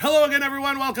Hello again,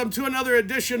 everyone. Welcome to another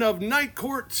edition of Night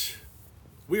Court.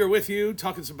 We are with you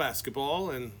talking some basketball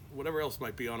and whatever else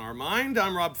might be on our mind.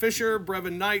 I'm Rob Fisher.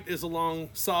 Brevin Knight is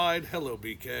alongside. Hello,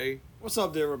 BK. What's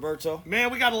up there, Roberto?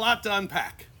 Man, we got a lot to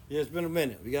unpack. Yeah, it's been a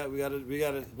minute.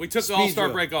 We took the All-Star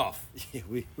break off. Yeah,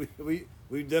 we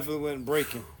definitely went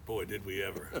breaking. Boy, did we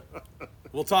ever.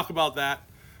 We'll talk about that.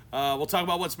 We'll talk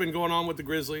about what's been going on with the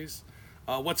Grizzlies,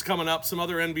 what's coming up, some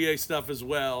other NBA stuff as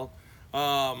well.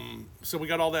 So we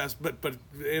got all that, but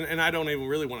I don't even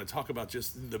really want to talk about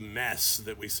just the mess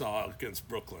that we saw against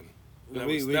Brooklyn. That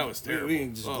was terrible. We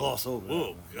can just gloss over that.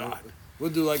 Oh, God. We'll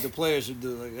do like the players should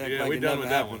do. We're done with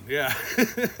that one. Yeah.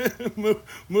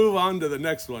 move on to the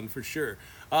next one for sure.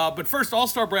 But first,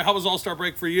 All-Star break. How was All-Star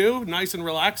break for you? Nice and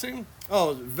relaxing?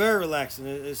 Oh, very relaxing.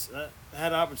 I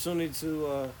had an opportunity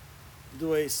to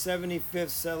do a 75th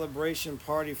celebration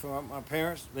party for my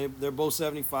parents. They're both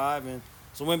 75, and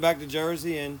so went back to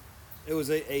Jersey, and it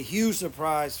was a huge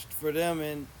surprise for them.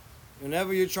 And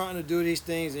whenever you're trying to do these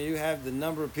things and you have the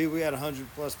number of people, we had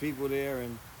 100+ people there,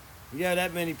 and you have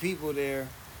that many people there,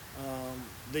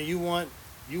 then you want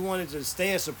it to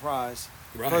stay a surprise,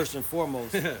 right, first and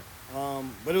foremost.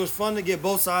 But it was fun to get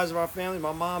both sides of our family,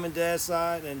 my mom and dad's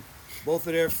side, and both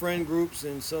of their friend groups,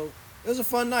 and so it was a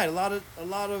fun night. A lot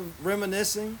of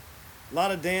reminiscing, a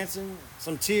lot of dancing,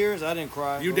 some tears. I didn't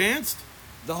cry. You danced?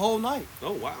 The whole night.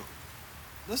 Oh, wow.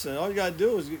 Listen, all you got to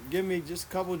do is give me just a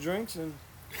couple drinks and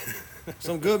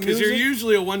some good music. Because you're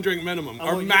usually a one-drink minimum,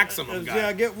 or maximum guy. Yeah,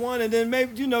 I get one, and then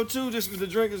maybe, two, just because the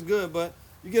drink is good. But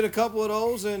you get a couple of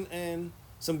those and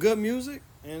some good music.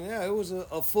 And, yeah, it was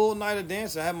a full night of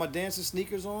dancing. I had my dancing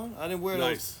sneakers on. I didn't wear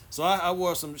those. So I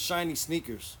wore some shiny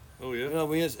sneakers. Oh, yeah?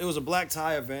 It was a black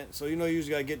tie event, so you usually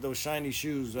got to get those shiny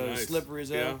shoes that are slippery as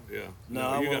hell. Yeah.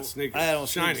 No, you got sneakers. I had on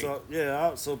shiny.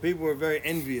 Sneakers, so people were very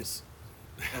envious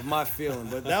of my feeling.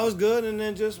 But that was good, and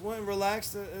then just went and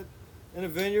relaxed in a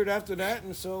vineyard after that,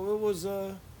 and so it was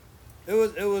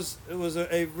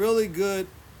a really good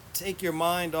take your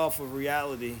mind off of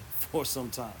reality for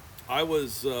some time. I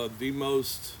was the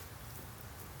most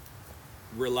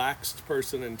relaxed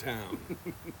person in town.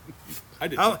 I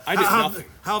did nothing.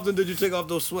 How often did you take off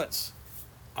those sweats?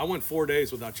 I went 4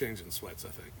 days without changing sweats, I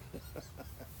think.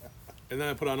 And then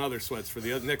I put on other sweats for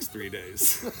the next 3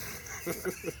 days.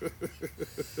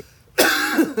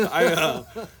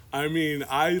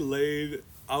 I laid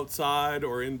outside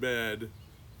or in bed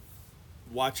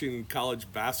watching college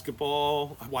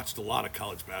basketball. I watched a lot of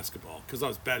college basketball because I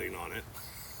was betting on it.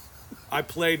 I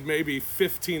played maybe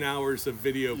 15 hours of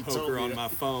video poker on my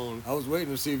phone. I was waiting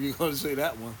to see if you were going to say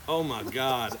that one. Oh my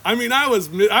God! I mean, I was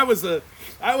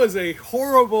a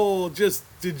horrible, just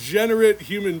degenerate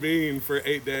human being for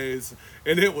 8 days,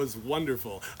 and it was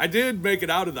wonderful. I did make it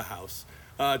out of the house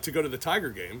to go to the Tiger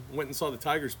game. Went and saw the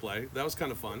Tigers play. That was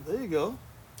kind of fun. There you go.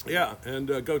 Yeah, and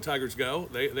go Tigers go.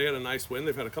 They had a nice win.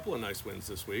 They've had a couple of nice wins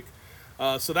this week.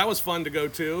 So that was fun to go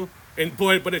to. And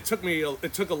boy, but it took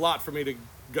a lot for me to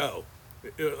go.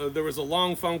 There was a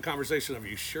long phone conversation of,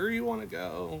 you sure you want to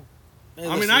go? Hey,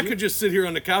 I could just sit here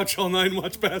on the couch all night and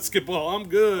watch basketball. I'm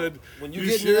good. When you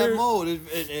get in that mode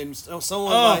and someone's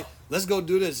like, let's go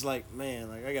do this, like, man,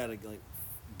 like I got to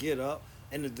get up.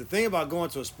 And the thing about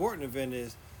going to a sporting event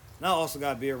is now I also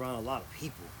got to be around a lot of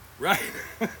people. Right.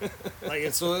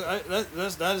 And so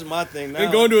that is my thing now.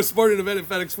 And going to a sporting event at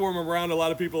FedEx Forum, I'm around a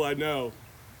lot of people I know.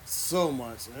 So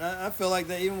much. And I feel like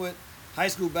that even with high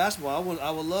school basketball,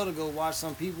 I would love to go watch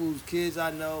some people whose kids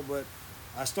I know, but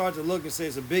I start to look and say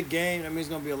it's a big game. That means it's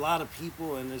going to be a lot of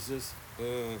people, and it's just...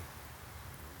 yeah.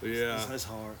 It's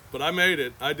hard. But I made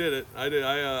it. I did it.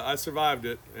 I survived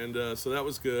it, and so that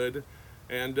was good.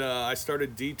 And I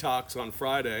started detox on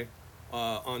Friday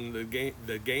on the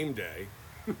game day.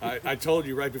 I told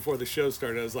you right before the show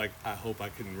started, I was like, I hope I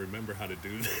can remember how to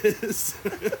do this.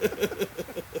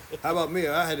 How about me?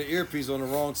 I had the earpiece on the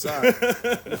wrong side.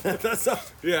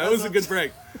 Yeah, it was a good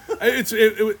break.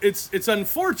 It's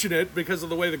unfortunate because of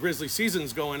the way the Grizzlies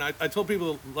season's going. I told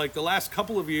people, like, the last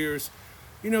couple of years,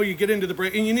 you get into the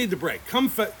break, and you need the break.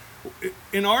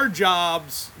 In our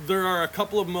jobs, there are a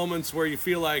couple of moments where you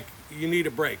feel like you need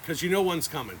a break because one's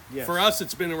coming. Yes. For us,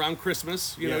 it's been around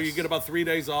Christmas. You get about 3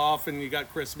 days off, and you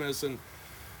got Christmas, and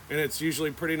it's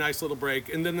usually a pretty nice little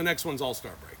break. And then the next one's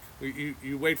All-Star break.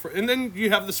 You wait for, and then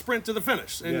you have the sprint to the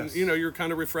finish, and you're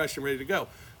kind of refreshed and ready to go.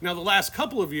 Now, the last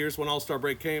couple of years when All-Star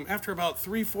break came, after about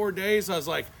 3-4 days, I was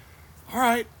like, all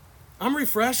right, I'm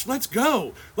refreshed. Let's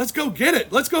go get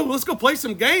it. Let's go play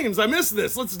some games. I miss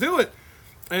this. Let's do it.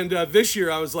 And this year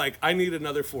I was like, I need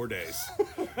another 4 days.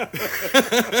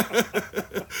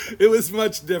 It was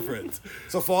much different.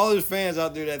 So for all those fans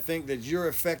out there that think that you're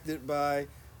affected by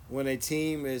when a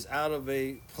team is out of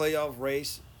a playoff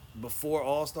race before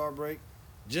All-Star break,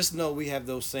 just know we have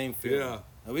those same feelings. Yeah.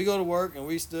 And we go to work and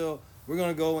we're going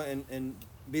to go and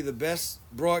be the best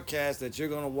broadcast that you're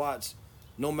going to watch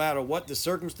no matter what the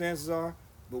circumstances are.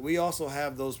 But we also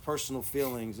have those personal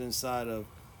feelings inside of,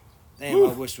 damn, Whew.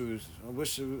 I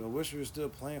wish we were still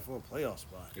playing for a playoff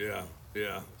spot. Yeah,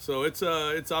 yeah. So it's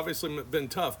obviously been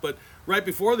tough. But right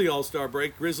before the All-Star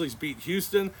break, Grizzlies beat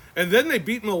Houston, and then they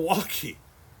beat Milwaukee.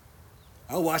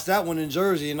 I watched that one in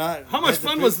Jersey, and How much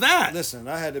fun was that? Listen,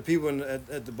 I had the people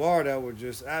at the bar that were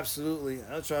just absolutely.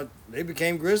 They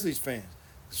became Grizzlies fans.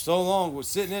 So long, we're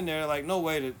sitting in there like, no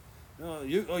way that,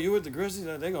 you with the Grizzlies?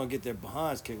 They're gonna get their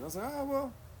behinds kicked. I was like,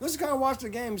 well, let's kind of watch the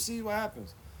game and see what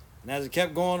happens. And as it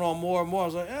kept going on more and more, I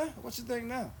was like, what you think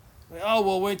now? Like, oh,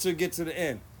 well, wait till it get to the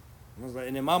end. I was like,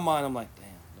 and in my mind, I'm like, damn.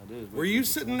 Were you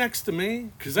sitting next to me?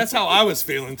 Because that's how I was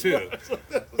feeling too.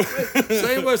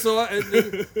 Same way. So I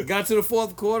got to the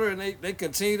fourth quarter, and they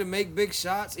continue to make big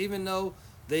shots, even though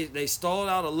they stalled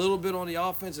out a little bit on the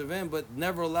offensive end, but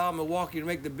never allowed Milwaukee to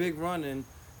make the big run. And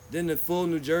then the full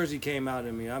New Jersey came out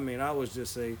in me. I mean, I was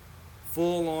just a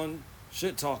full-on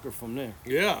shit talker from there.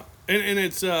 Yeah, and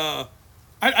it's I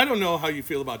don't know how you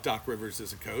feel about Doc Rivers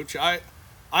as a coach.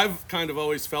 I've kind of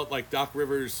always felt like Doc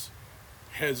Rivers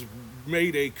has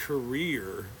made a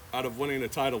career out of winning a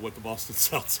title with the Boston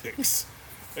Celtics,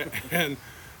 and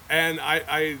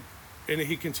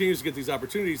he continues to get these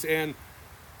opportunities. And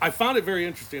I found it very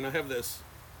interesting. I have this.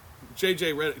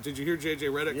 JJ Redick. Did you hear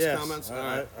JJ Redick's comments?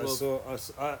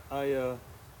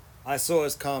 I saw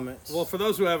his comments. Well, for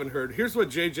those who haven't heard, here's what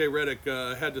JJ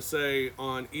Redick had to say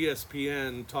on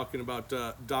ESPN talking about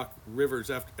Doc Rivers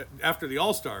after the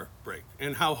All-Star break,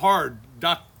 and how hard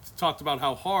Doc talked about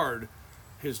how hard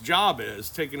his job is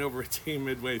taking over a team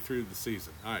midway through the season.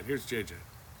 All right, here's JJ.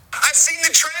 I've seen the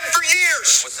trend for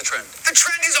years. What's the trend? The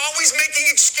trend is always making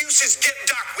excuses.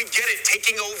 Doc, we get it.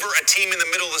 Taking over a team in the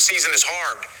middle of the season is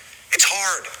hard. It's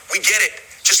hard. We get it.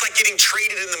 Just like getting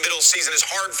traded in the middle of the season is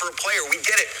hard for a player. We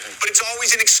get it. But it's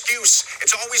always an excuse.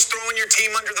 It's always throwing your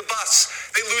team under the bus.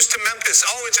 They lose to Memphis.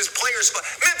 Oh, it's his players.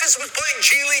 Memphis was playing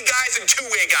G League guys and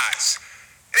two-way guys.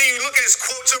 And then you look at his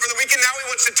quotes over the weekend. Now he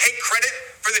wants to take credit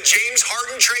for the James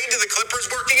Harden trade to the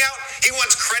Clippers working out. He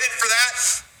wants credit for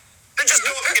that. There's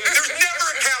never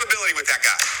accountability with that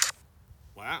guy.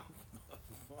 Wow.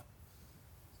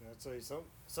 I'll tell you something.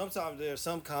 Sometimes there are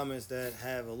some comments that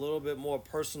have a little bit more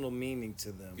personal meaning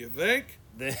to them. You think?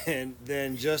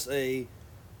 Than just a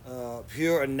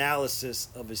pure analysis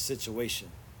of a situation.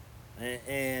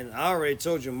 And I already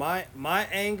told you, my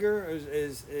anger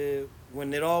is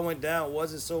when it all went down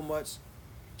wasn't so much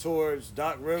towards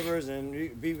Doc Rivers,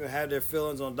 and people have their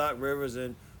feelings on Doc Rivers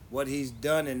and what he's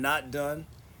done and not done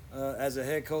as a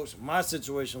head coach. My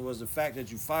situation was the fact that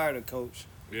you fired a coach.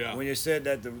 Yeah. When you said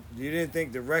that you didn't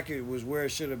think the record was where it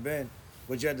should have been,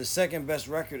 but you had the second best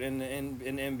record in the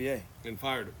NBA. And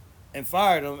fired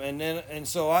him. And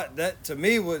so that to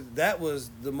me was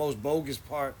the most bogus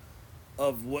part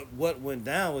of what went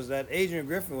down, was that Adrian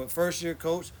Griffin, with first year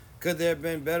coach, could there have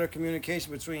been better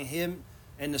communication between him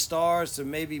and the stars to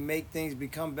maybe make things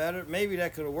become better? Maybe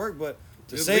that could have worked, but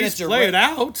to say that it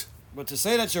out. But to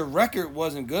say that your record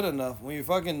wasn't good enough when you're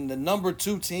fucking the number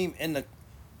 2 team in the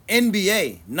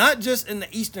NBA, not just in the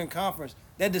Eastern Conference,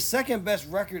 they had the second best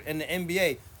record in the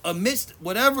NBA amidst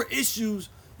whatever issues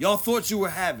y'all thought you were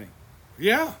having.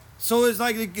 Yeah. So it's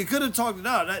like you could have talked it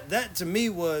out. That to me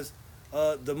was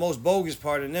the most bogus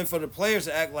part. And then for the players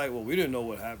to act like, well, we didn't know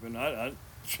what happened.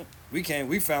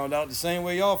 We found out the same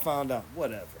way y'all found out.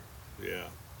 Whatever. Yeah.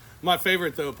 My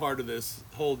favorite, though, part of this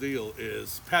whole deal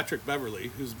is Patrick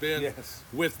Beverley, who's been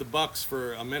with the Bucks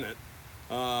for a minute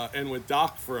and with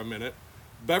Doc for a minute.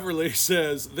 Beverley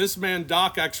says, this man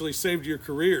Doc actually saved your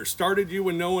career, started you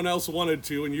when no one else wanted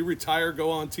to, and you retire,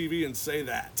 go on TV and say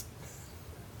that.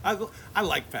 I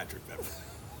like Patrick Beverley.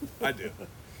 I do.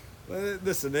 Well,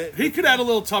 listen, he could add a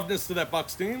little toughness to that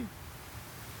Bucks team.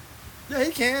 Yeah,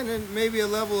 he can, and maybe a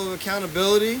level of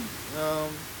accountability.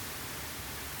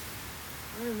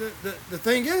 The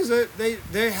thing is that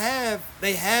they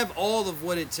have all of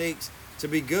what it takes to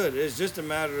be good. It's just a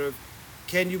matter of,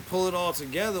 can you pull it all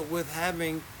together with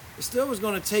having? It still was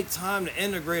going to take time to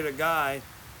integrate a guy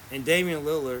in Damian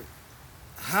Lillard.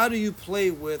 How do you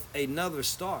play with another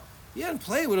star? You hadn't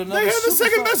played with another. They have the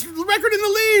second best record in the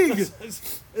league.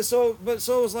 So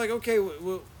it's like, okay,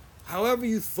 well, however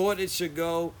you thought it should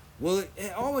go, well,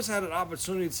 it always had an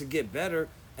opportunity to get better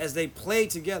as they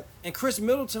played together. And Chris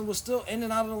Middleton was still in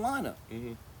and out of the lineup.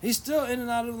 Mm-hmm. He's still in and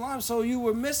out of the lineup. So you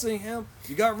were missing him.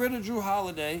 You got rid of Drew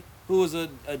Holiday, who was a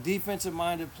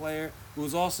defensive-minded player. who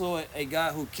was also a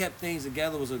guy who kept things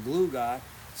together, was a glue guy.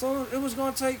 So it was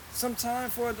going to take some time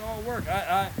for it to all work.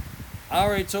 I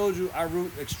already told you I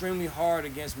root extremely hard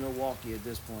against Milwaukee at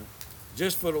this point,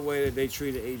 just for the way that they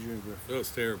treated Adrian Griffin. It was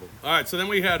terrible. All right, so then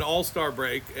we had All-Star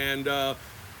break, and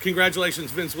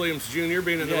congratulations, Vince Williams Jr.,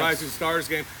 being in the Rising Stars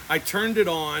game. I turned it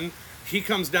on. He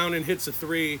comes down and hits a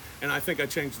three, and I think I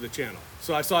changed the channel.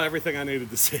 So I saw everything I needed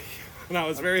to see, and I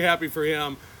was very happy for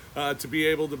him to be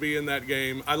able to be in that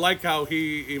game. I like how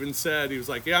he even said, he was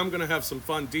like, yeah, I'm going to have some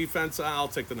fun defense. I'll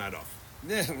take the night off.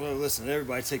 Yeah, well, listen,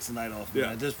 everybody takes the night off, man,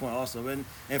 at this point also. And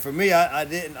for me, I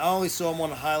only saw him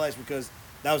on the highlights because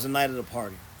that was the night of the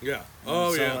party. Yeah.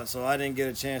 So I didn't get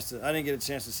a chance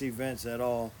to see Vince at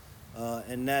all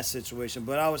in that situation.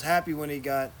 But I was happy when he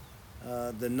got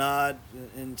the nod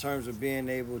in terms of being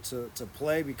able to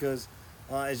play, because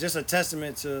it's just a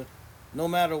testament to no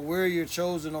matter where you're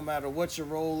chosen, no matter what your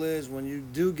role is, when you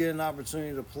do get an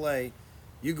opportunity to play,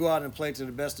 you go out and play to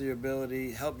the best of your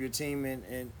ability, help your team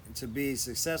and to be as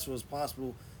successful as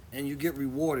possible, and you get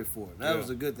rewarded for it. That was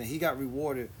a good thing. He got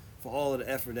rewarded for all of the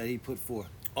effort that he put forth.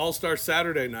 All-Star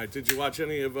Saturday night. Did you watch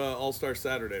any of All-Star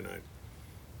Saturday night?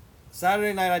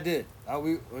 Saturday night I did.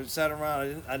 We sat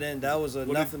around. I didn't. That was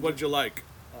nothing. What did you like?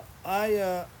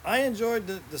 I enjoyed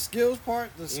the skills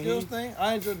part, the skills thing.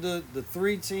 I enjoyed the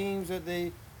three teams that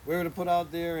they were able to put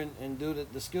out there and do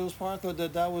the skills part. I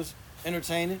thought that was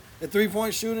entertaining. The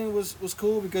 3-point shooting was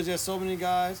cool because there's so many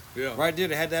guys right there.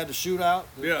 They had to have the shootout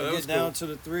to get down to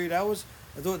the three. I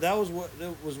thought that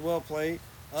was well played.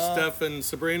 Steph and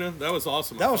Sabrina, that was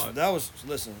awesome.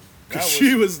 Listen.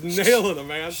 She was nailing them,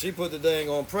 man. She put the dang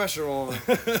on pressure on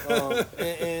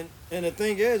them. And the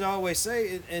thing is, I always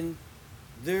say, and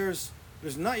you're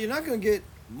not going to get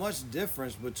much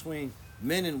difference between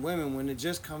men and women when it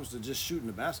just comes to just shooting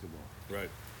the basketball. Right.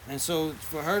 And so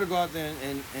for her to go out there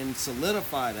and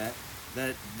solidify that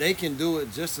they can do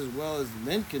it just as well as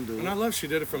men can do it. And I love she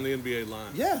did it from the NBA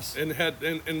line. Yes.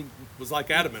 And was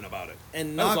like adamant about it.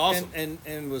 And that was awesome.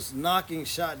 And was knocking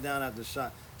shot down after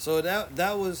shot. So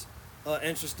that was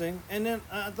interesting. And then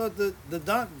I thought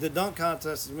the dunk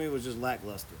contest to me was just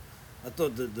lackluster. I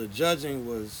thought the judging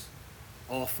was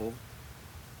awful.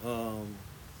 And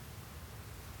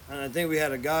I think we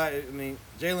had a guy. I mean,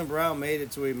 Jaylen Brown made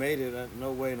it to where he made it.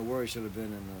 No way in the world he should have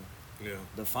been in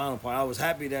the final part. I was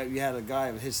happy that you had a guy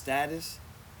of his status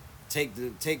take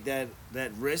that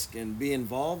risk and be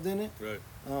involved in it. Right.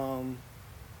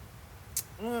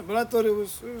 But I thought it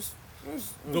was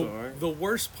all right. The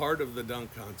worst part of the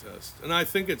dunk contest, and I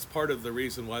think it's part of the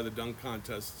reason why the dunk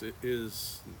contest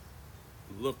is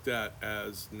looked at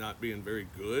as not being very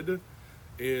good,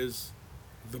 is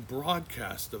the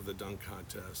broadcast of the dunk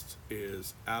contest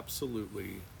is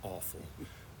absolutely awful.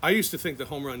 I used to think the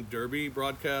home run derby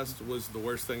broadcast was the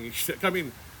worst thing. I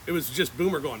mean, it was just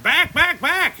Boomer going, back, back,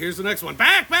 back. Here's the next one,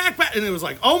 back, back, back. And it was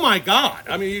like, oh, my God.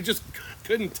 I mean, you just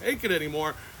couldn't take it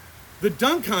anymore. The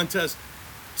dunk contest,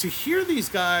 to hear these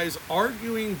guys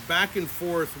arguing back and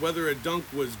forth whether a dunk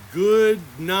was good,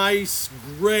 nice,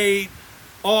 great,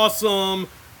 awesome,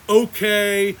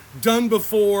 okay, done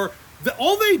before,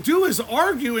 all they do is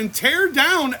argue and tear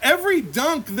down every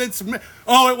dunk that's...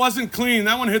 Oh, it wasn't clean.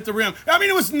 That one hit the rim. I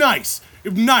mean, it was nice.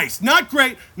 Nice. Not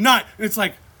great. Not... And it's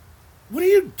like, what are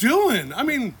you doing? I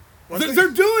mean,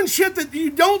 they're doing shit that you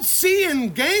don't see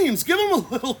in games. Give them a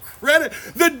little credit.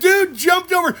 The dude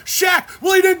jumped over Shaq.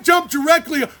 Well, he didn't jump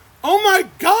directly. Oh, my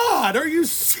God. Are you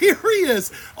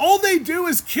serious? All they do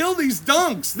is kill these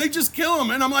dunks. They just kill them.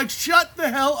 And I'm like, shut the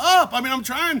hell up. I mean, I'm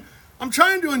trying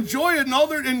to enjoy it,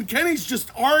 and Kenny's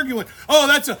just arguing. Oh,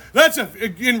 that's a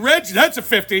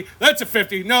 50. That's a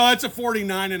 50. No, that's a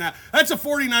 49 and a. That's a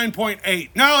 49.8.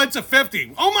 No, it's a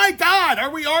 50. Oh my God, are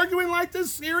we arguing like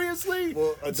this seriously?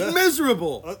 Well, it's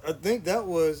miserable. I think that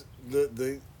was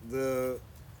the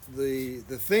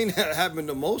thing that happened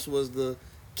the most was the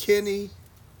Kenny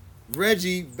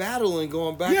Reggie battling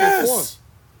going back and forth.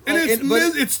 And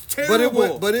it's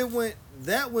terrible. But it went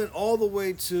all the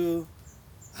way to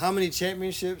how many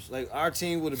championships? Like, our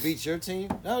team would have beat your team?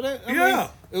 No, I mean,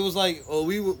 it was like, oh,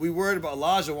 we worried about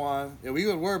Olajuwon. Yeah, we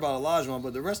would worry about Olajuwon,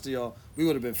 but the rest of y'all, we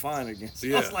would have been fine against.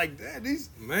 Yeah. I was like, damn, these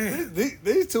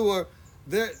two are,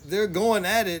 they're going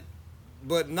at it,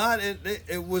 but not.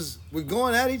 We're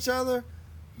going at each other,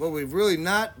 but we're really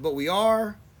not. But we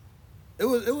are. It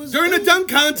was during the dunk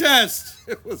contest.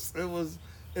 It was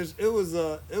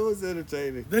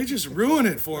entertaining. They just ruin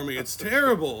it for me. It's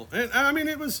terrible. And I mean,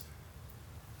 it was.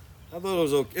 I thought it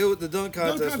was okay. The dunk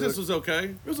contest was okay.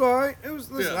 It was all right. It was.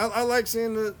 Listen, I like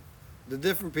seeing the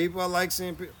different people. I like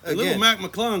seeing people. Little Mac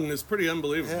McClung is pretty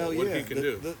unbelievable what he can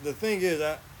do. The thing is,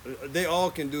 they all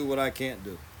can do what I can't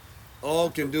do. all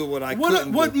can do what I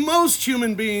couldn't What do. most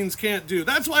human beings can't do.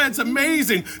 That's why it's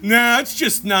amazing. Nah, it's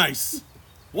just nice.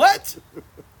 What?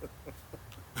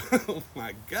 Oh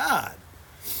my God.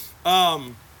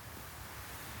 I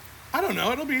don't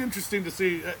know. It'll be interesting to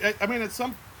see. I mean,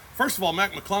 first of all,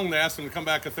 Mac McClung, they asked him to come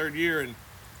back a third year, and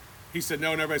he said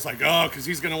no, and everybody's like, oh, because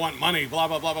he's going to want money, blah,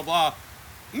 blah, blah, blah, blah.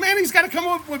 Man, he's got to come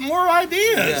up with more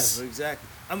ideas. Yes, exactly.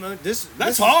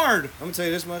 That's hard. I'm going to tell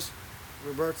you this much,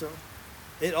 Roberto.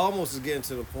 It almost is getting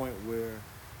to the point where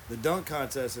the dunk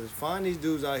contest is find these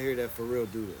dudes out here that for real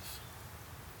do this.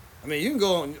 I mean, you can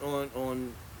go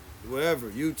on whatever,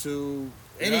 YouTube,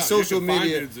 any social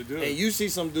media, and you see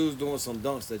some dudes doing some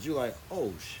dunks that you like,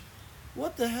 oh,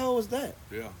 what the hell was that?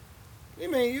 Yeah. I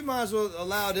mean, you might as well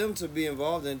allow them to be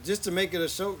involved and just to make it a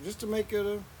show, just to make it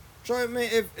a show. I mean,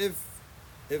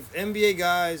 if NBA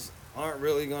guys aren't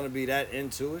really going to be that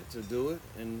into it to do it,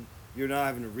 and you're not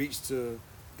having to reach to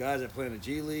guys that play in the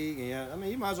G League, and I mean,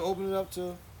 you might as well open it up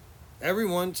to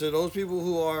everyone, to those people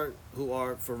who are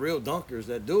for real dunkers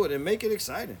that do it, and make it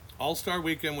exciting. All-Star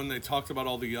Weekend, when they talked about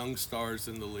all the young stars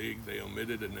in the league, they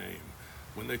omitted a name.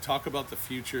 When they talk about the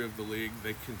future of the league,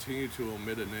 they continue to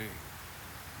omit a name.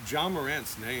 John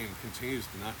Morant's name continues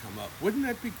to not come up. Wouldn't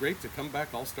that be great to come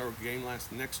back All-Star Game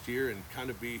next year and kind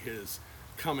of be his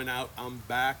coming out, I'm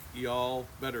back, y'all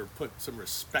better put some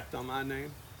respect on my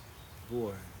name?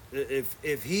 Boy,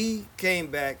 if he came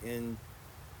back and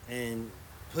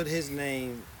put his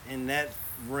name in that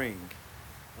ring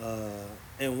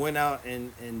and went out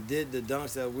and did the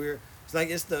dunks that it's like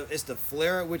it's the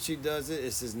flair at which he does it.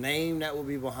 It's his name that will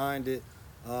be behind it.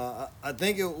 I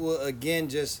think it will again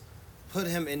just put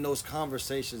him in those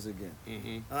conversations again.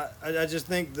 Mm-hmm. I just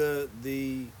think the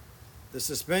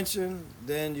suspension,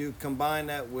 then you combine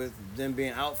that with them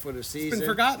being out for the season. It's been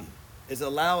forgotten. It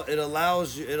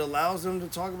allows them to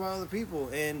talk about other people,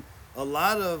 and a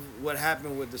lot of what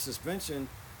happened with the suspension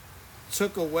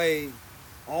took away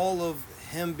all of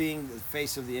him being the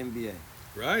face of the NBA.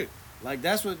 Right. Like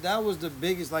that was the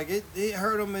biggest. Like it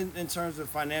hurt him in terms of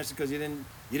financial because you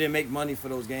didn't make money for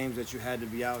those games that you had to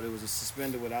be out. It was a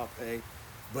suspended without pay,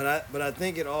 but I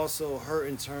think it also hurt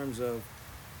in terms of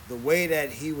the way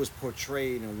that he was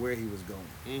portrayed and where he was going.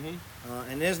 Mm-hmm.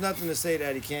 And there's nothing to say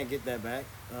that he can't get that back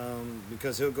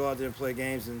because he'll go out there and play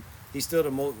games, and he's still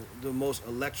the most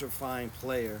electrifying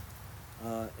player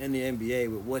in the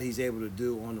NBA with what he's able to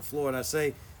do on the floor. And I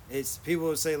say, it's people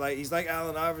would say like he's like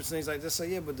Allen Iverson. He's like, just say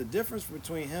yeah, but the difference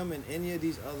between him and any of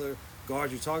these other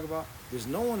guards you talk about, there's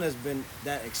no one that's been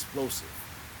that explosive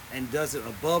and does it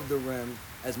above the rim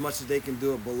as much as they can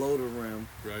do it below the rim.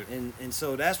 Right. And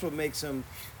so that's what makes him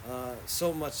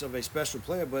so much of a special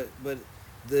player. But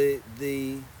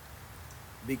the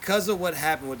because of what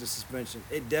happened with the suspension,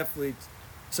 it definitely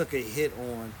took a hit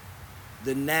on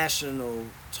the national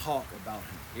talk about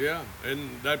him. Yeah,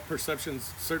 and that perception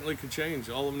certainly could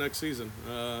change all of next season.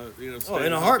 In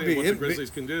a heartbeat. What the Grizzlies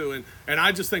can do. And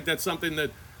I just think that's something that,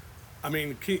 I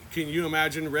mean, can you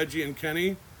imagine Reggie and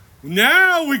Kenny?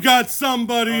 Now we got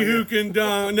somebody who can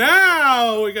dunk.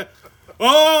 Now we got,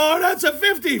 that's a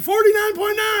 50,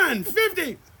 49.9,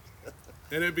 50.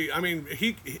 And it'd be, I mean,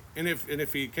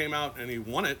 if he came out and he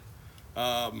won it,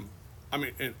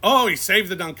 he saved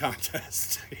the dunk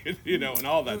contest, and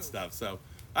all that stuff. So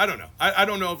I don't know. I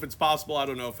don't know if it's possible. I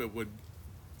don't know if it would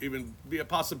even be a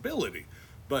possibility,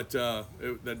 but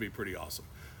that'd be pretty awesome.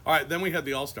 All right, then we had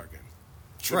the All-Star game.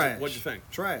 Trash. What'd you think?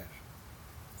 Trash.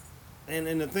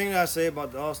 And the thing that I say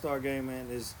about the All-Star game, man,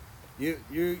 is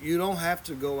you don't have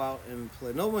to go out and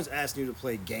play. No one's asking you to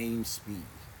play game speed.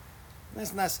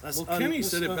 That's Kenny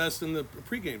said it best in the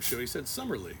pregame show. He said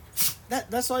summer league.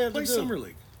 That's all you have play to do. Summer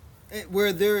league.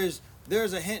 Where there's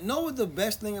a hint. Know what the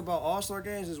best thing about All-Star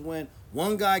games is when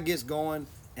one guy gets going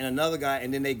and another guy,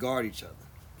 and then they guard each other.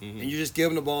 Mm-hmm. And you just give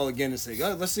them the ball again and say,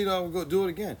 let's see how we go do it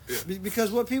again. Yeah.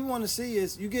 Because what people want to see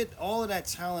is you get all of that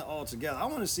talent all together. I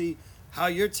want to see how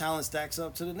your talent stacks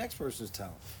up to the next person's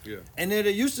talent. Yeah. And then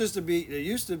there used to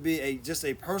be just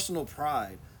a personal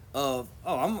pride of,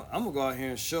 I'm gonna go out here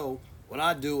and show what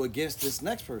I do against this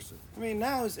next person. I mean,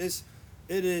 now it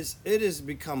has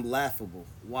become laughable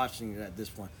watching it at this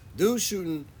point. Dudes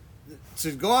shooting,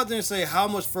 to go out there and say how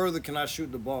much further can I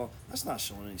shoot the ball? That's not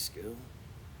showing any skill.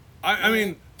 I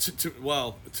mean,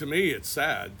 to me, it's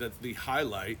sad that the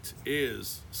highlight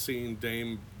is seeing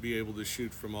Dame be able to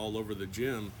shoot from all over the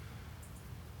gym.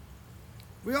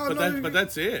 We all know, but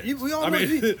that's it. We all know.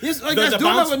 The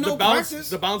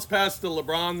bounce pass to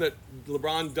LeBron that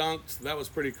LeBron dunked, that was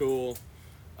pretty cool.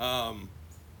 But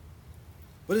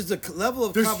it's the level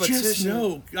of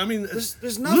competition. Just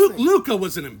there's nothing. Luka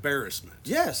was an embarrassment.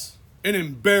 Yes. An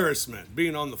embarrassment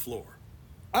being on the floor.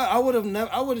 I would have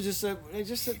never. I would have just said, "Hey,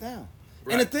 just sit down."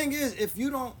 Right. And the thing is, if you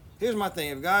don't, here's my thing: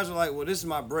 if guys are like, "Well, this is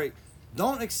my break,"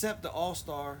 don't accept the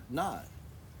All-Star nod.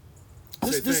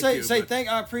 Just say thank.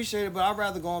 I appreciate it, but I'd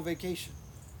rather go on vacation,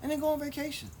 and then go on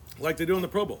vacation. Like they do in the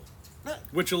Pro Bowl,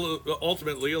 which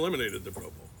ultimately eliminated the Pro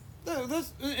Bowl.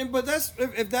 But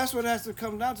if that's what it has to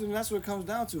come down to, then that's what it comes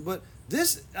down to. But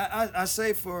this, I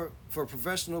say for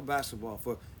professional basketball,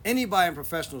 for anybody in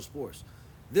professional sports,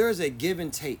 there is a give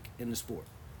and take in the sport.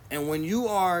 And when you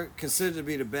are considered to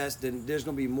be the best, then there's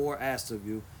going to be more asked of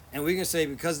you. And we can say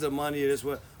because of the money, it is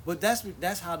what. But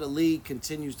that's how the league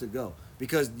continues to go.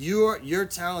 Because your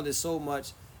talent is so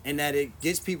much, and that it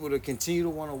gets people to continue to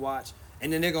want to watch,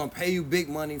 and then they're going to pay you big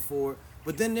money for it.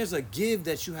 But then there's a give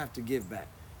that you have to give back.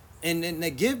 And then the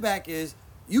give back is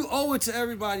you owe it to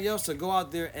everybody else to go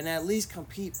out there and at least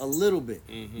compete a little bit.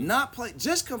 Mm-hmm. Not play,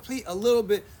 just compete a little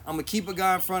bit. I'm going to keep a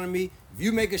guy in front of me. If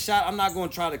you make a shot, I'm not going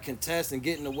to try to contest and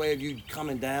get in the way of you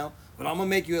coming down. But I'm going to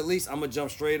make you at least, I'm going to jump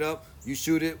straight up. You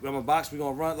shoot it. I'm going to box. We're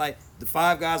going to run. Like, the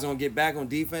 5 guys are going to get back on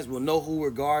defense. We'll know who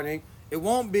we're guarding. It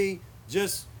won't be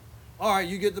just, all right,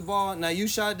 you get the ball. Now you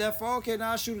shot it that far. Okay,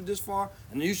 now I shoot it this far.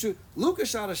 And then you shoot. Luka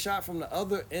shot a shot from the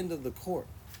other end of the court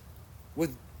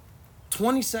with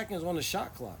 20 seconds on the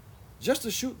shot clock just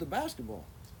to shoot the basketball.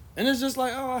 And it's just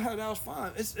like, oh, that was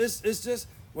fine. It's just,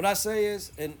 what I say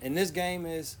is, in this game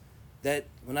is that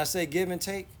when I say give and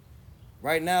take,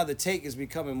 right now the take is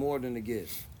becoming more than the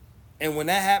give. And when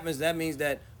that happens, that means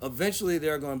that eventually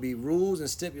there are going to be rules and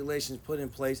stipulations put in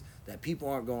place that people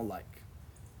aren't going to like.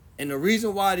 And the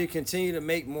reason why they continue to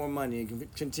make more money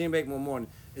and continue to make more money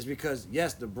is because,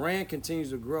 yes, the brand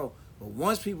continues to grow, but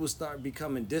once people start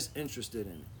becoming disinterested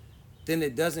in it, then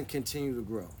it doesn't continue to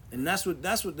grow. And that's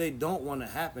what they don't want to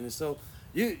happen. And so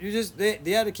they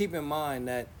have to keep in mind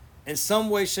that in some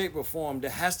way, shape, or form,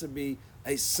 there has to be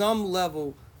some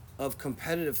level of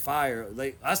competitive fire.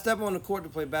 Like, I step on the court to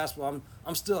play basketball,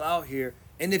 I'm still out here.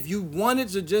 And if you wanted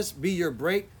to just be your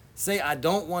break, say, I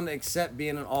don't want to accept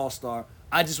being an all-star,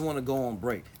 I just want to go on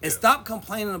break. And stop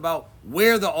complaining about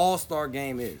where the all-star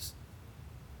game is.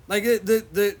 Like,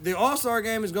 the all-star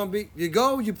game is going to be, you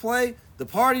go, you play, the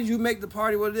party, you make the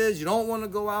party what it is, you don't want to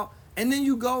go out, and then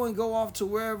you go off to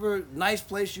wherever nice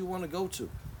place you want to go to.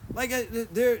 Like,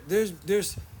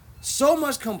 there's so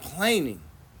much complaining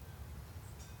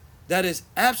that is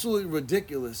absolutely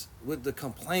ridiculous with the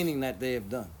complaining that they have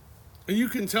done. And you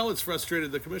can tell it's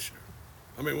frustrated the commissioner.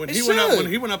 I mean, when he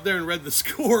went up there and read the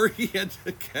score, he had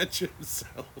to catch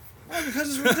himself. Well,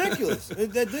 because it's ridiculous.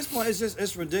 At this point,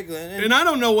 it's ridiculous. And I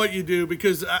don't know what you do,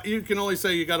 because you can only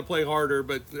say you got to play harder,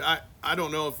 but I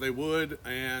don't know if they would.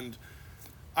 And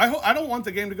I don't want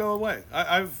the game to go away.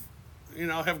 I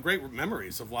have great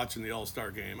memories of watching the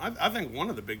All-Star game. I think one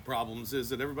of the big problems is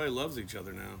that everybody loves each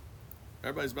other now.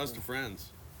 Everybody's best of friends.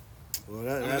 Well,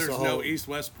 there's no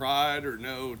East-West pride or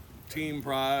no team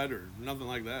pride or nothing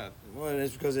like that. Well,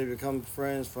 it's because they become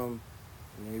friends from,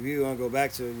 if you want to go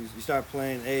back to, you start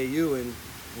playing AAU, and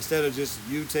instead of just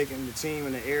you taking the team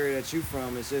in the area that you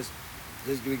from, it's just,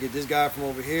 we get this guy from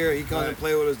over here, he comes and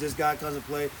play with us, this guy comes and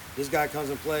play, this guy comes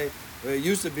and play. But it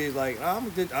used to be like,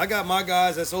 I got my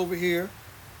guys that's over here,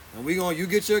 and you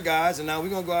get your guys, and now we're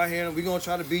going to go out here and we're going to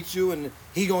try to beat you, and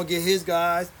he going to get his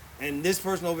guys, and this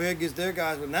person over here gets their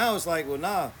guys. But now it's like, well,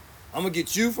 nah, I'm going to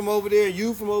get you from over there,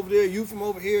 you from over there, you from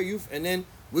over here, and then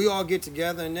we all get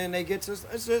together, and then they get to us.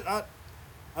 It's just,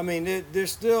 I mean, they're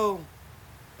still,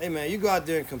 hey, man, you go out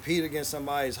there and compete against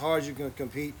somebody as hard as you can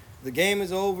compete. The game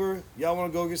is over. Y'all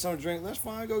want to go get something to drink? That's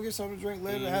fine. Go get something to drink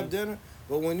later, have dinner.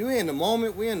 But when you're in the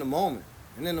moment, we're in the moment.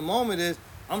 And then the moment is,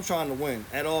 I'm trying to win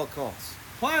at all costs.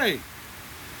 Play.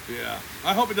 Yeah.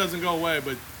 I hope it doesn't go away,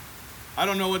 but I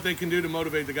don't know what they can do to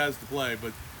motivate the guys to play.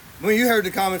 But when you heard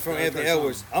the comment from Anthony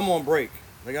Edwards, I'm on break.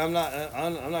 Like, I'm not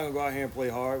gonna go out here and play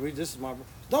hard. This is my.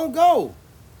 Don't go.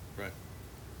 Right.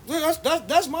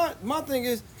 That's my thing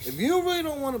is, if you really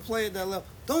don't want to play at that level,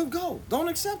 don't go. Don't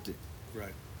accept it.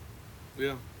 Right.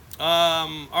 Yeah.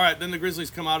 All right. Then the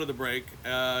Grizzlies come out of the break,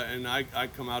 and I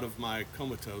come out of my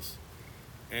comatose,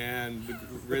 and the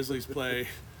Grizzlies play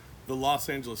the Los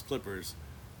Angeles Clippers.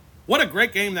 What a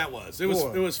great game that was! It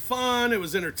was fun. It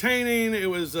was entertaining. It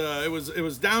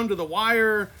was down to the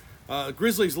wire.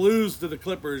 Grizzlies lose to the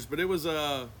Clippers, but it was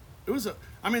a.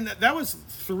 I mean, that was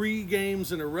 3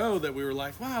 games in a row that we were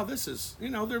like, wow, this is,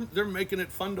 they're making it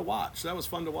fun to watch. That was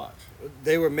fun to watch.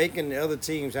 They were making the other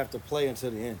teams have to play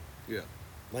until the end. Yeah.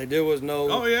 Like, there was no.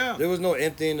 Oh yeah. There was no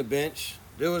emptying the bench.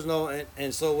 There was no,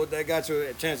 and so what that got you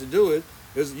a chance to do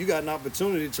is you got an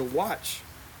opportunity to watch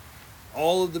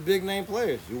all of the big name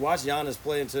players. You watch Giannis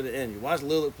play until the end. You watch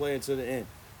Lillard play until the end.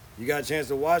 You got a chance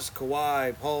to watch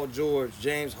Kawhi, Paul George,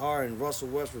 James Harden, Russell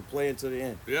Westbrook playing to the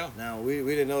end. Yeah. Now, we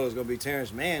didn't know it was going to be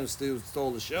Terrence Mann who still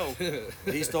stole the show.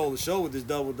 He stole the show with this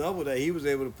double-double that he was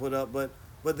able to put up, but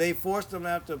they forced him to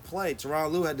have to play.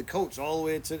 Tyronn Lue had to coach all the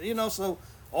way to, so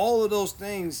all of those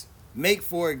things make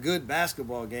for a good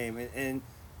basketball game. And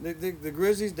the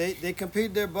Grizzlies, they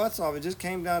competed their butts off. It just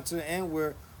came down to the end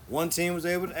where one team was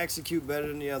able to execute better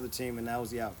than the other team, and that was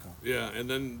the outcome. Yeah, and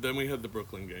then we had the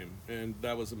Brooklyn game, and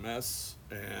that was a mess,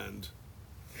 and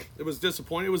it was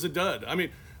disappointing. It was a dud. I mean,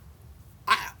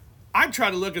 I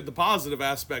try to look at the positive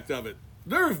aspect of it.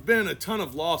 There have been a ton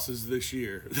of losses this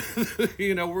year.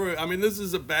 This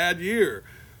is a bad year.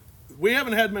 We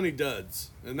haven't had many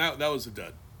duds, and that was a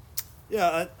dud.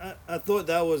 Yeah, I thought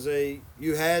that was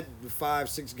you had the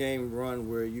 5-6 game run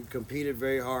where you competed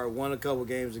very hard, won a couple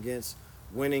games against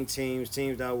winning teams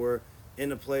that were in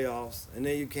the playoffs, and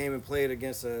then you came and played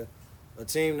against a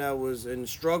team that was in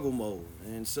struggle mode.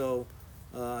 And so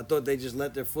I thought they just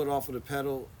let their foot off of the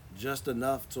pedal just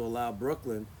enough to allow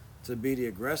Brooklyn to be the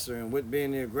aggressor. And with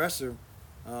being the aggressor,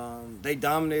 they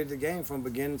dominated the game from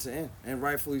beginning to end, and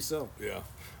rightfully so. Yeah.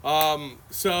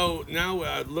 So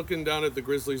now looking down at the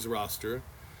Grizzlies roster,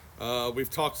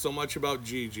 we've talked so much about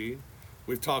Gigi.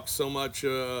 We've talked so much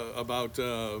about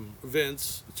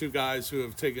Vince, two guys who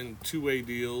have taken two-way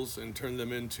deals and turned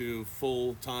them into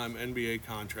full-time NBA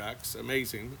contracts.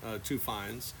 Amazing, two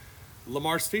finds.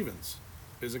 Lamar Stevens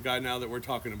is a guy now that we're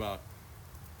talking about.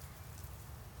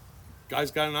 Guy's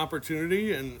got an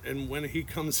opportunity, and when he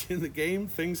comes in the game,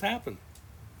 things happen.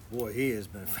 Boy, he has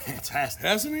been fantastic.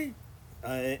 Hasn't he?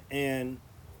 And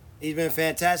he's been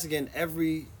fantastic in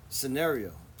every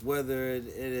scenario, whether it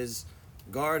is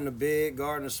guarding a big,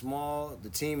 guarding a small. The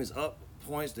team is up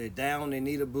points. They're down. They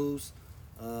need a boost.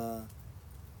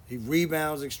 He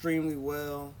rebounds extremely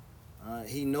well.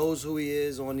 He knows who he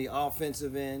is on the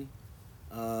offensive end.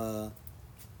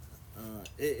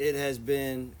 It has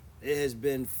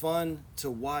been fun to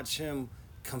watch him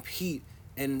compete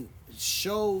and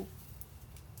show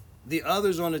the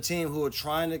others on the team who are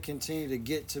trying to continue to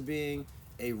get to being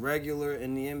a regular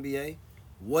in the NBA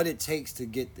what it takes to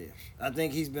get there. I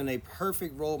think he's been a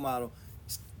perfect role model.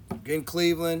 In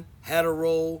Cleveland, had a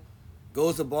role,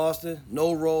 goes to Boston,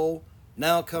 no role,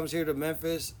 now comes here to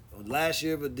Memphis, last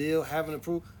year of a deal, having to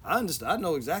prove. I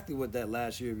know exactly what that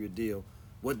last year of your deal,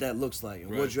 what that looks like,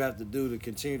 and what you have to do to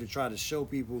continue to try to show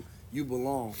people you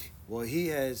belong. Well, he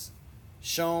has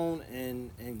shown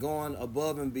and gone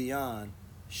above and beyond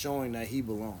showing that he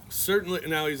belongs. Certainly,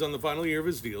 now he's on the final year of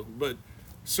his deal, but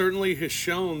certainly has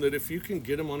shown that if you can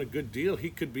get him on a good deal, he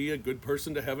could be a good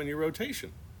person to have in your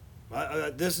rotation.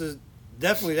 This is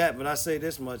definitely that, but I say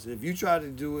this much. If you try to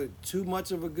do it too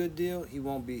much of a good deal, he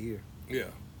won't be here. Yeah,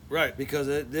 right. Because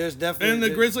there's definitely... And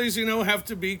the Grizzlies, have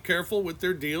to be careful with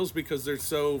their deals because they're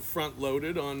so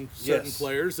front-loaded on certain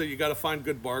players that you got to find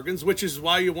good bargains, which is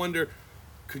why you wonder,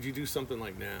 could you do something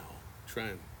like now?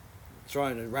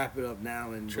 Trying to wrap it up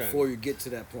now and before you get to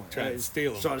that point. Trying to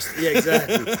steal them. Yeah,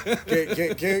 exactly.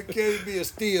 Can it be a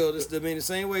steal? The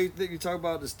same way that you talk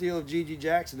about the steal of Gigi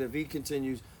Jackson, if he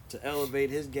continues to elevate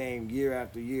his game year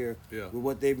after year with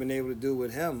what they've been able to do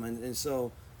with him. And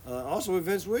so also with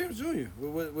Vince Williams Jr.,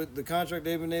 with the contract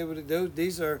they've been able to do,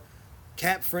 these are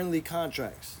cap-friendly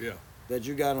contracts. Yeah. That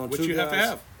you got on Which two you guys. Have to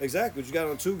have. Exactly. What you got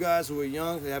on two guys who are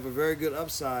young, they have a very good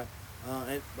upside.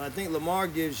 And I think Lamar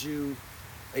gives you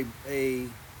a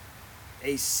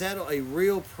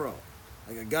real pro,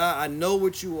 like a guy. I know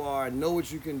what you are. I know what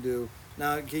you can do.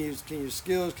 Now, can your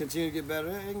skills continue to get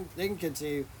better? They can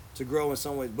continue to grow in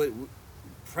some ways. But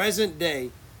present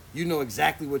day, you know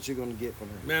exactly what you're going to get from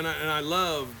him. Man, and I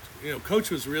loved.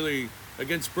 Coach was really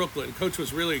against Brooklyn. Coach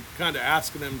was really kind of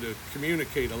asking them to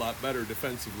communicate a lot better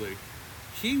defensively.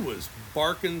 He was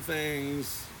barking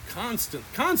things.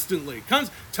 Constantly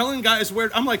telling guys where.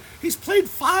 I'm like, he's played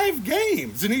 5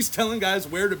 games and he's telling guys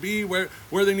where to be, where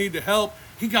they need to help.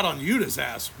 He got on Utah's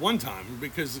ass one time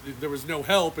because there was no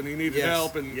help and he needed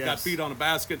help and got beat on a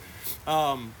basket.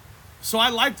 So I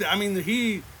liked it. I mean,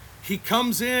 he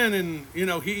comes in and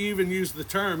he even used the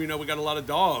term. We got a lot of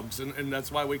dogs and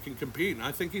that's why we can compete. And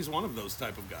I think he's one of those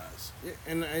type of guys. Yeah,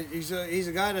 and he's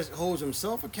a guy that holds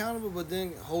himself accountable, but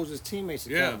then holds his teammates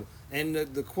accountable. Yeah. And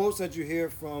the quotes that you hear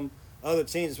from other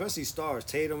teams, especially stars,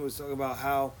 Tatum was talking about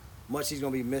how much he's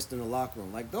going to be missed in the locker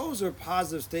room. Like, those are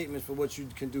positive statements for what you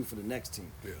can do for the next team.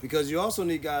 Yeah. Because you also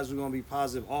need guys who are going to be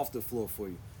positive off the floor for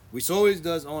you. We saw what he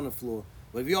does on the floor,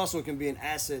 but if he also can be an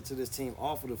asset to this team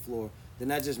off of the floor, then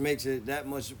that just makes it that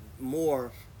much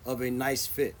more of a nice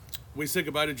fit. We say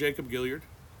goodbye to Jacob Gilyard.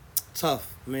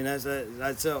 Tough. I mean,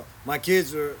 I tell my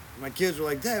kids were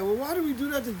like, Dad, well, why do we do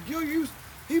that to Gilyard?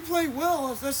 He played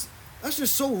well. That's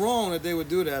just so wrong that they would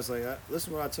do that. It's like,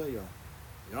 listen, what I tell y'all.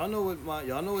 Y'all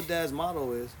know what Dad's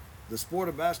motto is. The sport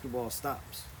of basketball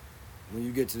stops when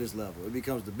you get to this level. It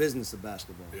becomes the business of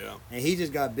basketball. Yeah. And he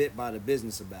just got bit by the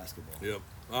business of basketball. Yep.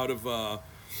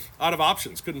 Out of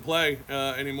options. Couldn't play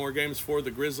any more games for the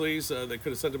Grizzlies. They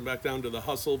could have sent him back down to the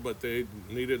hustle, but they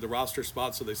needed the roster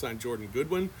spot, so they signed Jordan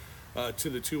Goodwin to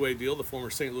the two-way deal, the former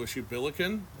St. Louis U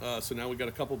Billiken. So now we got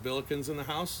a couple Billikens in the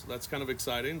house. That's kind of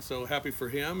exciting. So happy for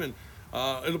him. And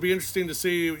it'll be interesting to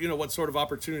see, what sort of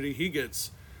opportunity he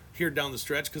gets here down the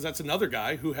stretch, because that's another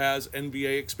guy who has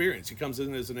NBA experience. He comes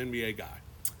in as an NBA guy.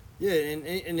 Yeah, and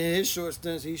in his short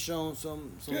stints, he's shown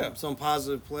some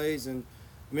positive plays. And,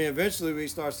 I mean, eventually we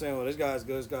start saying, well, this guy's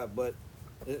good, but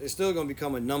it's still going to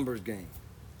become a numbers game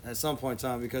at some point in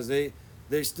time, because they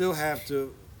still have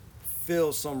to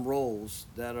fill some roles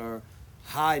that are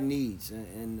high needs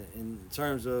in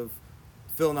terms of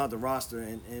filling out the roster.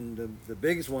 And the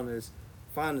biggest one is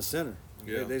find the center.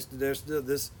 Yeah. They're still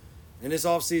this – in this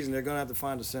offseason, they're going to have to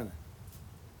find a center.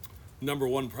 Number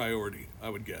one priority,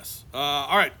 I would guess.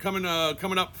 All right, coming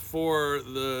up for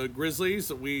the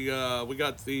Grizzlies, we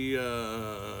got the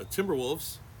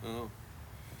Timberwolves.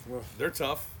 Well, They're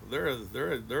tough. They're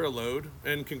a load.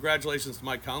 And congratulations to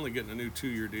Mike Conley getting a new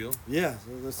 2-year deal. yeah,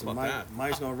 so listen, How about that?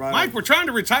 Mike's going to ride. Mike, we're trying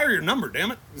to retire your number. Damn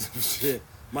it. Shit.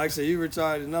 Mike said, "You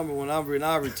retire the number when I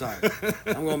retire.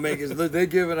 I'm gonna make it. Look, they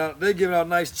giving out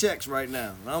nice checks right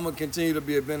now. And I'm gonna continue to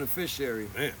be a beneficiary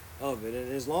of it.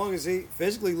 And as long as he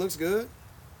physically looks good,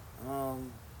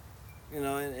 and he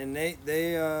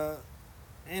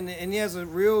has a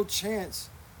real chance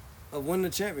of winning the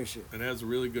championship. And has a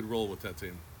really good role with that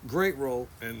team. Great role.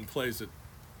 And plays it.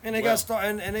 And they got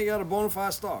and they got a bona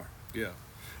fide star. Yeah.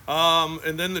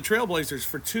 And then the Trailblazers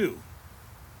for 2.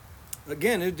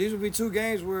 Again, these would be 2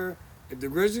 games where if the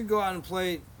Grizzlies go out and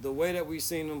play the way that we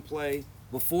seen them play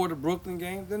before the Brooklyn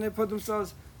game, then they put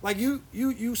themselves like you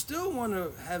still want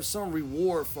to have some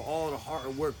reward for all the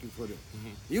hard work you put in. Mm-hmm.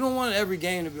 You don't want every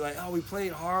game to be like, oh, we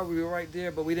played hard, we were right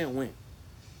there, but we didn't win.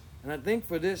 And I think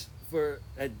at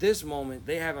this moment,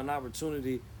 they have an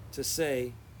opportunity to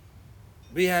say,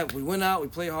 we went out, we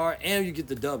played hard, and you get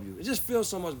the W. It just feels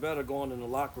so much better going in the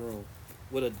locker room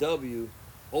with a W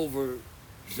over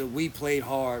that we played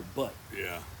hard, but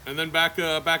yeah. And then back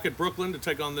at Brooklyn to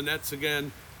take on the Nets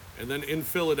again, and then in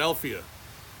Philadelphia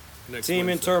next team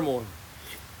Wednesday. in turmoil.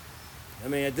 I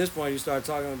mean, at this point, you start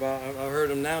talking about. I heard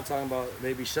them now talking about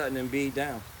maybe shutting Embiid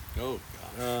down. Oh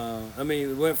gosh. I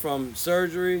mean, it went from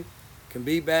surgery, can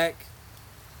be back,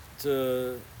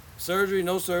 to surgery,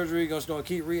 no surgery, going to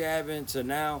keep rehabbing, to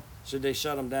now should they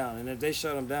shut him down? And if they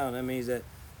shut him down, that means that,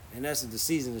 in essence, the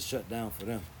season is shut down for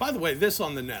them. By the way, this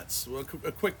on the Nets,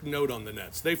 a quick note on the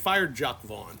Nets. They fired Jacques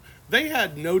Vaughn. They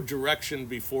had no direction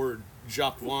before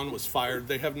Jacques Vaughn was fired.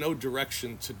 They have no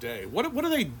direction today. What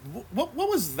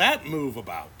was that move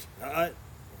about? We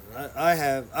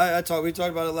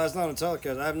talked about it last night on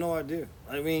telecast. I have no idea.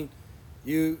 I mean,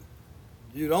 you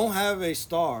don't have a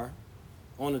star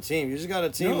on the team. You just got a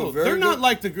team of very they're not good.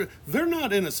 like they're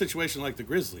not in a situation like the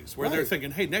Grizzlies where they're Right. thinking,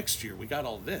 hey, next year we got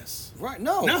all this. Right?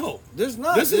 No, there's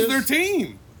not. This is their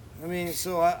team. I mean,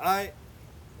 so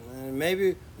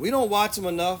maybe we don't watch them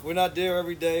enough. We're not there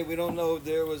every day. We don't know if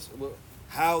there was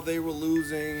how they were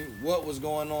losing, what was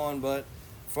going on. But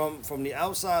from the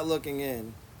outside looking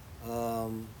in,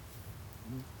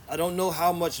 I don't know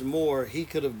how much more he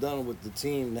could have done with the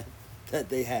team that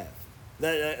they have.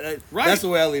 Right. That's the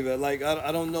way I leave it. Like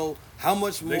I don't know how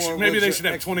much more. They should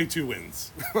have 22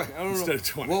 wins. Right. I don't instead know. Of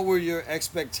 20. What were your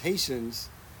expectations?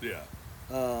 Yeah.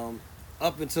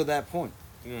 Up until that point.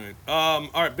 All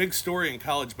right. Big story in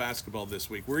college basketball this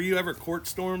week. Were you ever court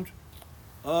stormed?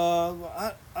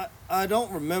 I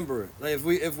don't remember. Like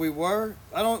if we were,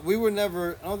 I don't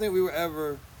think we were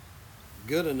ever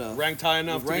good enough. Ranked high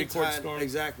enough to be court stormed?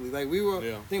 Exactly. Like we were.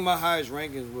 Yeah. I think my highest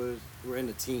rankings were in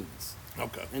the teens.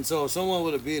 Okay. And so if someone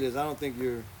would have beat us, I don't think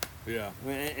you're. Yeah.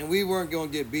 And we weren't going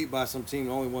to get beat by some team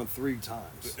that only won 3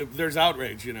 times. There's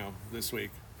outrage, this week.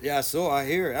 Yeah, so I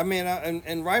hear it. I mean,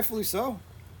 and rightfully so.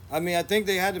 I mean, I think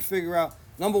they had to figure out.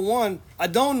 Number one, I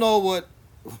don't know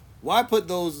why put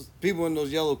those people in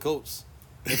those yellow coats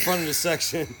in front of the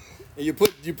section, and you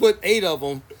put 8 of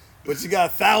them, but you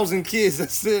got 1,000 kids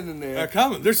that's sitting in there. They're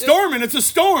coming. They're storming. It's a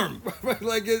storm. Right,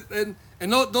 like and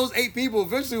those 8 people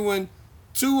eventually when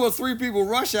 2 or 3 people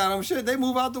rush at them, shit, they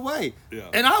move out the way. Yeah.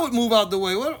 And I would move out the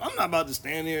way. Well, I'm not about to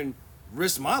stand here and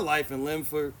risk my life and limb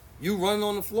for you running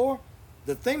on the floor.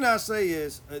 The thing that I say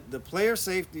is the player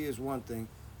safety is one thing.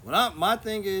 My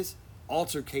thing is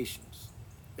altercations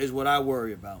is what I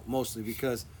worry about mostly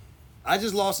because I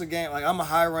just lost a game. Like I'm a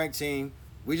high-ranked team.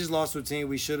 We just lost to a team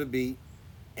we should have beat.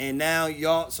 And now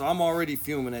y'all, so I'm already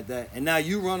fuming at that. And now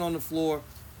you run on the floor,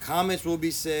 comments will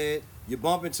be said, you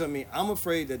bump into me. I'm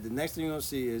afraid that the next thing you're going to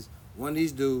see is one of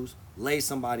these dudes lay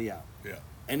somebody out. Yeah.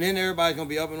 And then everybody's going to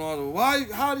be up and on, why,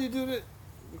 how do you do that?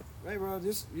 Hey, bro,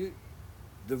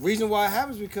 the reason why it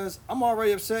happens is because I'm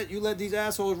already upset. You let these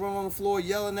assholes run on the floor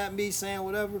yelling at me, saying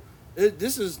whatever.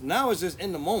 Now it's just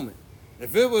in the moment.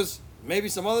 If it was maybe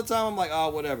some other time, I'm like, oh,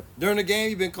 whatever. During the game,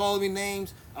 you've been calling me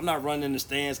names. I'm not running in the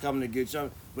stands coming to get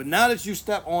you. But now that you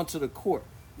step onto the court,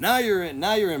 now you're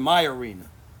in my arena.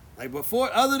 Like before,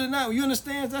 other than that, when you're in the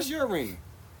stands, that's your arena.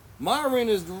 My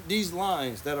arena is these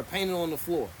lines that are painted on the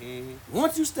floor. Mm-hmm.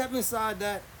 Once you step inside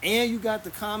that and you got the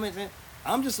comments,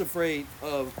 I'm just afraid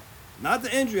of not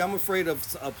the injury. I'm afraid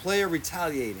of a player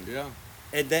retaliating. Yeah.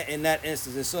 In that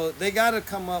instance, and so they got to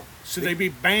come up. Should they be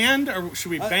banned, or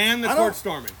should we ban the court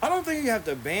storming? I don't think you have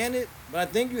to ban it, but I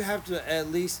think you have to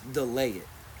at least delay it.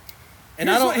 And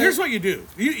here's what you do.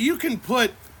 You can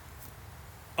put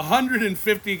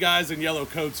 150 guys in yellow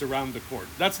coats around the court.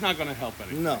 That's not going to help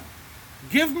anything. No.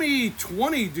 Give me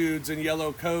 20 dudes in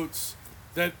yellow coats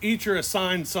that each are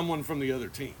assigned someone from the other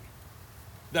team.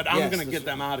 That I'm going to get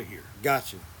them out of here.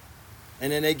 Gotcha.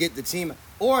 And then they get the team,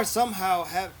 or somehow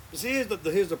have. See, here's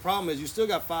the problem is you still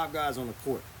got 5 guys on the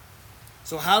court.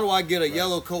 So how do I get a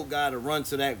yellow coat guy to run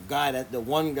to that guy, the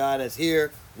one guy that's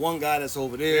here, one guy that's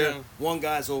over there, one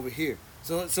guy's over here?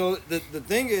 So the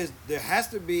thing is, it has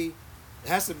to be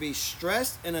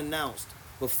stressed and announced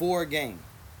before a game,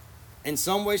 in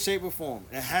some way, shape, or form.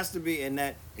 It has to be in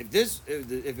that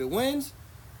if it wins,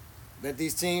 let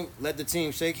the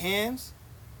team shake hands,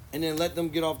 and then let them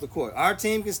get off the court. Our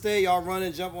team can stay, y'all run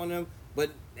and jump on them,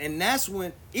 and that's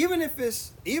when even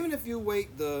if you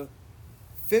wait the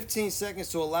 15 seconds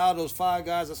to allow those 5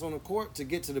 guys that's on the court to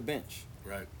get to the bench.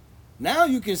 Right. Now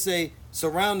you can say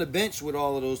surround the bench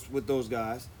with those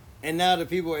guys, and now the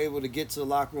people are able to get to the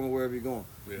locker room or wherever you're going.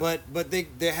 Yeah. But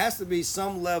there has to be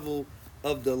some level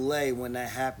of delay when that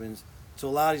happens to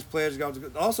allow these players to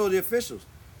go. Also the officials.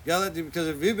 Because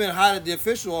if you've been hot at the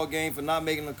official all game for not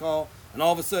making the call, and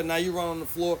all of a sudden now you run on the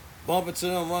floor, bump into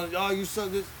them, run. Oh, you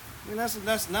suck this. I mean,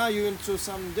 that's now you're into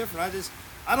something different.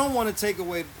 I don't want to take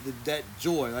away that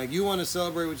joy. Like you want to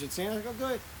celebrate with your team, like, oh, go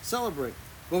ahead, celebrate.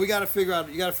 But you got to figure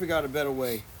out a better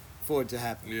way for it to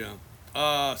happen.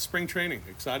 Yeah. Spring training,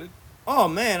 excited? Oh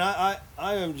man, I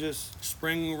am just.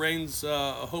 Spring reigns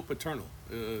a hope eternal,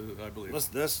 I believe.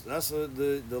 That's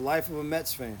the life of a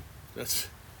Mets fan. That's.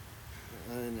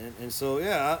 And so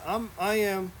yeah, I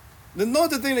am. The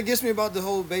thing that gets me about the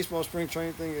whole baseball spring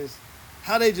training thing is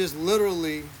how they just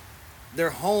literally, their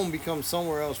home becomes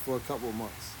somewhere else for a couple of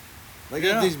months. Like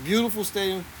these beautiful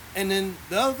stadiums, and then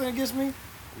the other thing that gets me,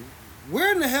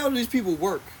 where in the hell do these people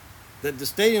work that the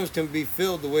stadiums can be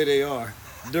filled the way they are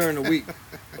during the week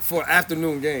for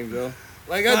afternoon games, yo?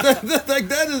 Like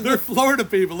that is. They're Florida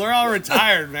people. They're all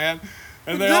retired, man.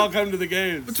 And they all come to the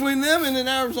games. Between them and in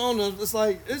Arizona,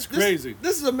 it's crazy.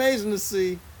 This is amazing to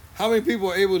see how many people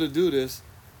are able to do this.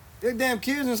 They're damn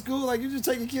kids in school. Like, you just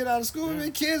take a kid out of school,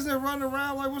 and kids that running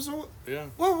around like,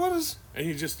 what is? And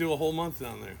you just do a whole month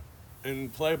down there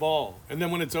and play ball. And then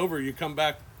when it's over, you come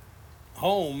back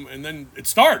home, and then it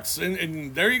starts.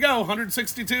 And there you go,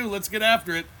 162. Let's get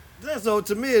after it. Yeah, so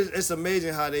to me, it's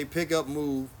amazing how they pick up,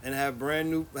 move, and have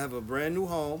a brand new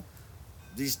home.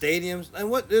 These stadiums,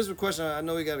 and there's a question, I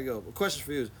know we got to go. The question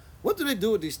for you is, what do they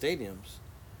do with these stadiums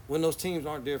when those teams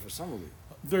aren't there for summer league?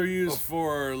 They're used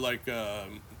for, like,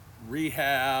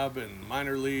 rehab and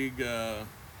minor league.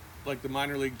 Like, the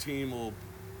minor league team will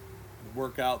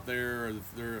work out there.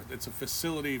 It's a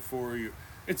facility for you.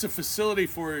 It's a facility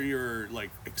for your, like,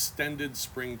 extended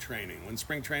spring training. When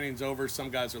spring training's over, some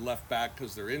guys are left back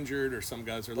because they're injured, or some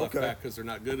guys are left back because they're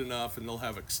not good enough, and they'll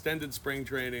have extended spring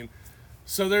training.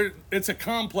 So it's a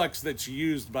complex that's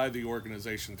used by the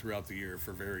organization throughout the year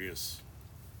for various.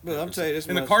 But I'm telling you this.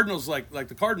 And the Cardinals, like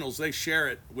the Cardinals, they share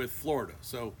it with Florida.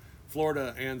 So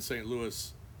Florida and St.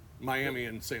 Louis, Miami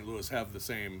and St. Louis have the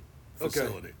same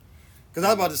facility. Because I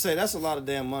was about to say that's a lot of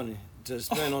damn money to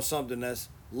spend on something that's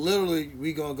literally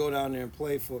we gonna go down there and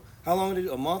play for how long?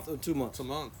 A month or 2 months? It's a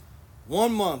month.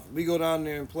 1 month we go down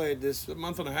there and play at this. It's a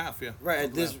month and a half, yeah. Right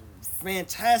at this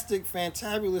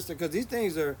fantabulous, because these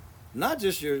things are. Not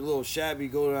just your little shabby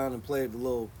go down and play at the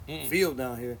little field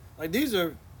down here. Like these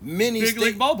are mini big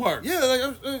league ballparks.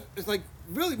 Yeah, it's like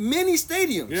really mini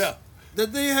stadiums. Yeah,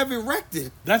 that they have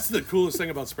erected. That's the coolest thing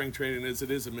about spring training is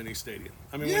it is a mini stadium.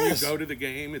 I mean, when you go to the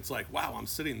game, it's like, wow, I'm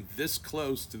sitting this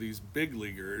close to these big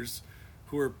leaguers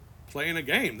who are playing a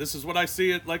game. This is what I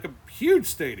see at like a huge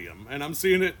stadium, and I'm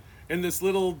seeing it in this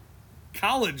little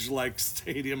college-like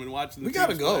stadium and watching the We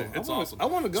gotta teams go. play. It's I wanna- awesome. I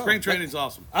wanna go. Spring training's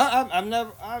awesome. I've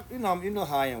never, you know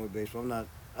how I am with baseball.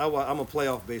 I'm a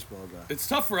playoff baseball guy. It's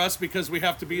tough for us because we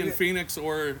have to be in Phoenix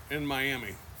or in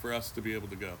Miami for us to be able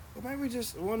to go. Well, maybe we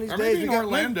just one of these Or days maybe we in got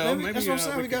Orlando. Maybe, that's what I'm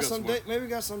saying. we We could got go some somewhere. days. Maybe we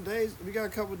got some days. We got a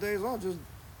couple of days off. Just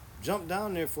jump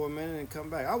down there for a minute and come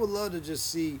back. I would love to just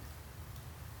see.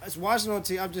 It's watching on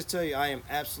TV. I'm just telling you, I am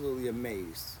absolutely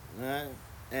amazed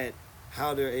at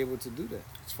how they're able to do that.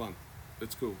 It's fun.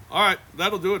 It's cool. All right,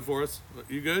 that'll do it for us.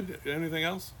 You good? Anything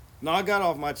else? No, I got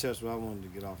off my chest what I wanted to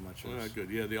get off my chest. All right, good.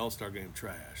 Yeah, the All-Star game,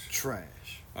 trash.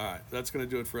 Trash. All right, that's going to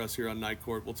do it for us here on Night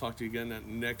Court. We'll talk to you again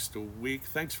next week.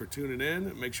 Thanks for tuning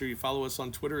in. Make sure you follow us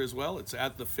on Twitter as well. It's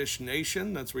at the Fish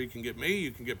Nation. That's where you can get me.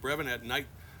 You can get Brevin at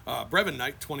Brevin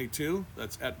Night 22.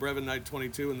 That's at Brevin Night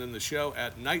 22, and then the show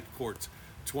at Night Court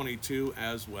 22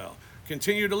 as well.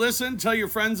 Continue to listen. Tell your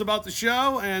friends about the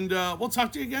show, and we'll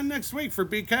talk to you again next week. For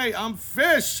BK, I'm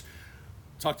Fish.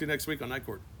 Talk to you next week on Night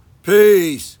Court.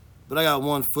 Peace. But I got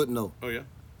one footnote. Oh, yeah?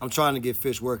 I'm trying to get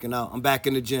Fish working out. I'm back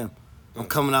in the gym. I'm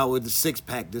coming out with the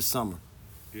 6-pack this summer.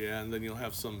 Yeah, and then you'll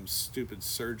have some stupid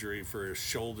surgery for a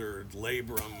shoulder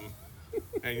labrum,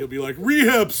 and you'll be like,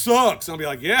 rehab sucks. And I'll be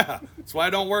like, yeah, that's why I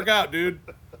don't work out, dude.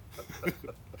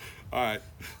 All right.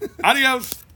 Adios.